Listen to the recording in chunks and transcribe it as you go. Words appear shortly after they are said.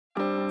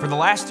For the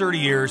last 30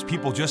 years,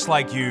 people just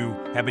like you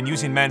have been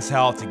using Men's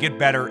Health to get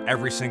better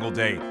every single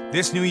day.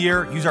 This new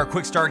year, use our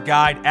Quick Start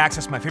Guide,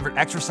 access my favorite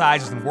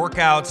exercises and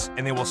workouts,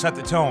 and they will set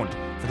the tone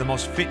for the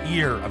most fit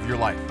year of your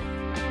life.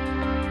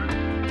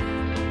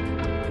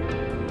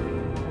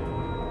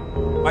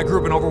 I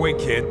grew up an overweight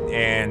kid,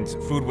 and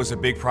food was a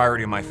big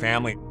priority in my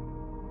family.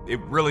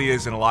 It really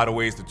is, in a lot of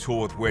ways, the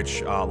tool with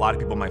which a lot of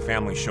people in my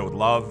family showed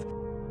love.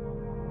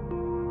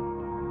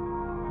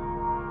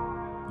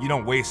 You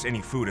don't waste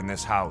any food in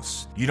this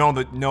house. You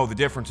don't know the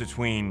difference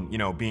between,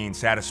 being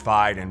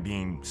satisfied and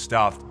being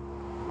stuffed.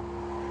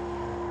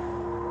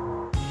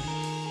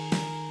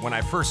 When I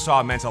first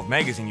saw Men's Health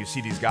magazine, you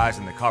see these guys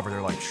in the cover, they're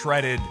like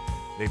shredded.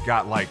 They've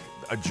got like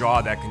a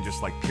jaw that can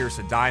just like pierce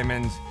a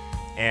diamond,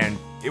 and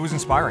it was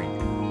inspiring.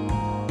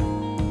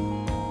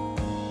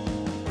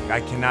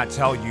 I cannot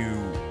tell you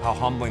how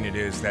humbling it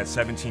is that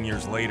 17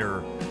 years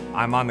later,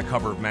 I'm on the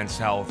cover of Men's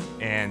Health,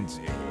 and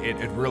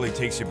it really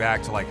takes you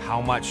back to like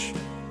how much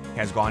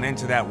has gone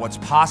into that, what's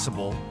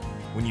possible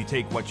when you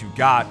take what you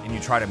got and you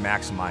try to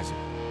maximize it.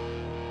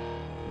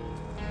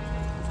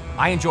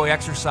 I enjoy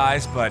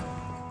exercise, but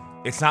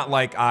it's not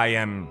like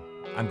I'm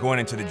going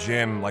into the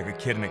gym like a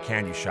kid in a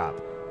candy shop.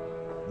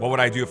 What would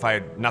I do if I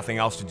had nothing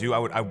else to do? I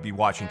would be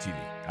watching TV.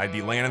 I'd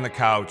be laying on the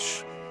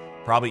couch,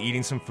 probably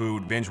eating some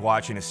food, binge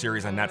watching a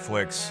series on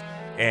Netflix,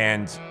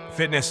 and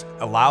fitness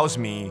allows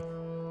me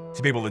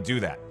to be able to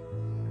do that.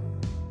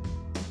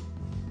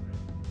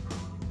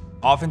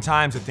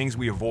 Oftentimes, the things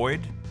we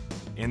avoid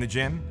in the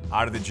gym,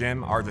 out of the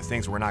gym, are the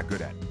things we're not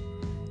good at.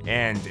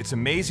 And it's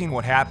amazing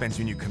what happens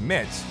when you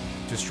commit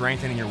to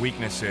strengthening your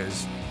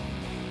weaknesses.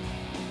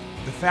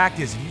 The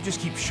fact is, if you just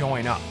keep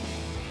showing up,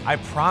 I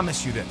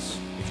promise you this,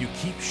 if you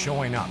keep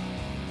showing up,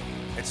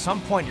 at some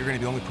point you're going to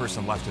be the only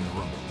person left in the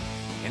room.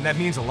 And that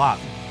means a lot.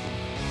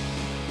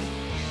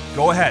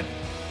 Go ahead,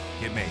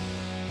 get made.